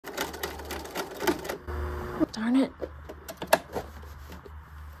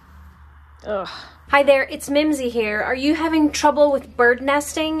Ugh. Hi there, it's Mimsy here. Are you having trouble with bird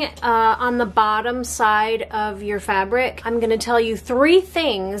nesting on the bottom side of your fabric? I'm gonna tell you 3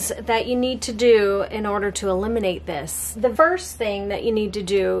 things that you need to do in order to eliminate this. The first thing that you need to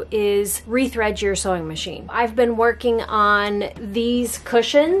do is rethread your sewing machine. I've been working on these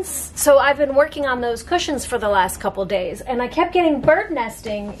cushions. So I've been working on those cushions for the last couple days, and I kept getting bird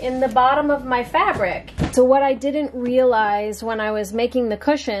nesting in the bottom of my fabric. So what I didn't realize when I was making the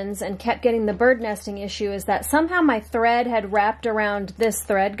cushions and kept getting the bird nesting issue is that somehow my thread had wrapped around this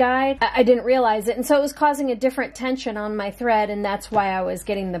thread guide. I didn't realize it, and so it was causing a different tension on my thread, and that's why I was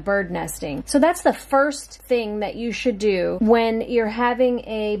getting the bird nesting. So that's the first thing that you should do when you're having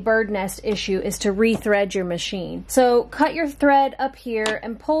a bird nest issue, is to rethread your machine. So cut your thread up here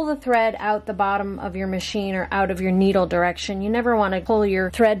and pull the thread out the bottom of your machine or out of your needle direction. You never want to pull your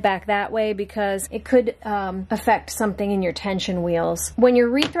thread back that way because it could affect something in your tension wheels. When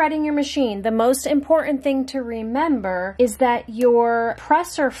you're rethreading your machine, the most important thing to remember is that your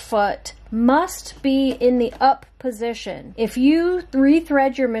presser foot must be in the up position. If you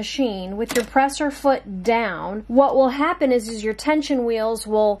rethread your machine with your presser foot down, what will happen is your tension wheels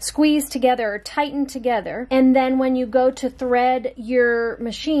will squeeze together or tighten together, and then when you go to thread your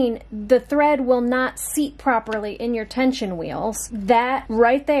machine, the thread will not seat properly in your tension wheels. That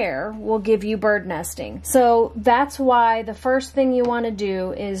right there will give you bird nesting. So that's why the first thing you want to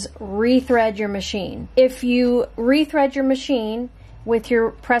do is rethread your machine. If you rethread your machine with your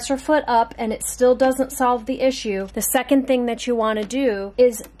presser foot up and it still doesn't solve the issue, the second thing that you want to do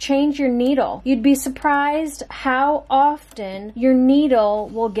is change your needle. You'd be surprised how often your needle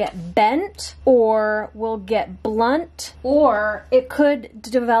will get bent or will get blunt, or it could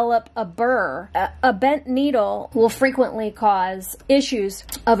develop a burr. A bent needle will frequently cause issues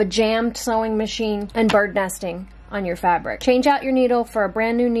of a jammed sewing machine and bird nesting on your fabric. Change out your needle for a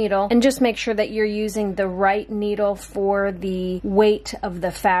brand new needle and just make sure that you're using the right needle for the weight of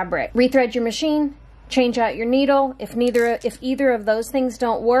the fabric. Rethread your machine, change out your needle. If either of those things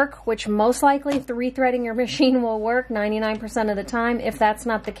don't work, which most likely the rethreading your machine will work 99% of the time, if that's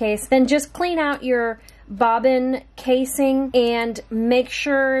not the case, then just clean out your bobbin casing and make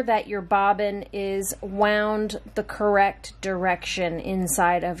sure that your bobbin is wound the correct direction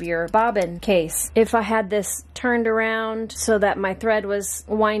inside of your bobbin case. If I had this turned around so that my thread was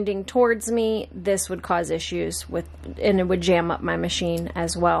winding towards me, this would cause issues and it would jam up my machine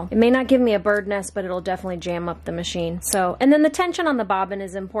as well. It may not give me a bird nest, but it'll definitely jam up the machine. So, and then the tension on the bobbin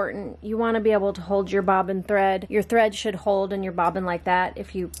is important. You want to be able to hold your bobbin thread. Your thread should hold in your bobbin like that.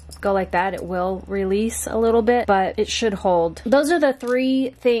 If you go like that, it will release a little bit, but it should hold. Those are the 3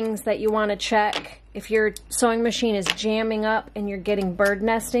 things that you want to check. If your sewing machine is jamming up and you're getting bird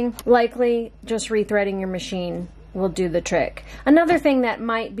nesting, likely just rethreading your machine will do the trick. Another thing that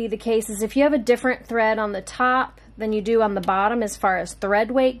might be the case is if you have a different thread on the top than you do on the bottom as far as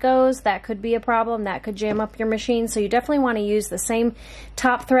thread weight goes, that could be a problem. That could jam up your machine. So you definitely want to use the same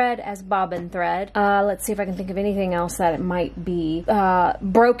top thread as bobbin thread. Let's see if I can think of anything else that it might be.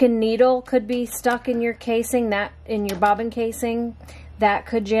 Broken needle could be stuck in your casing, in your bobbin casing. That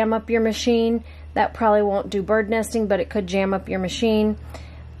could jam up your machine. That probably won't do bird nesting, but it could jam up your machine.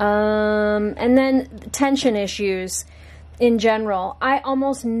 And then tension issues. In general, I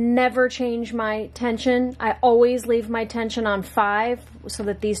almost never change my tension. I always leave my tension on 5 so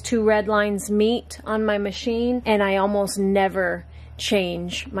that these 2 red lines meet on my machine, and I almost never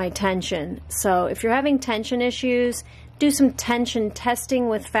change my tension. So if you're having tension issues, do some tension testing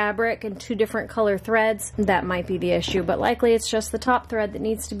with fabric and 2 different color threads. That might be the issue, but likely it's just the top thread that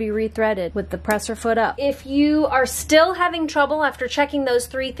needs to be rethreaded with the presser foot up. If you are still having trouble after checking those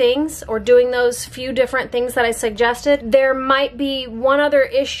 3 things or doing those few different things that I suggested, there might be one other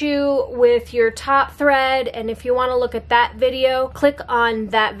issue with your top thread, and if you want to look at that video, click on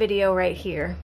that video right here.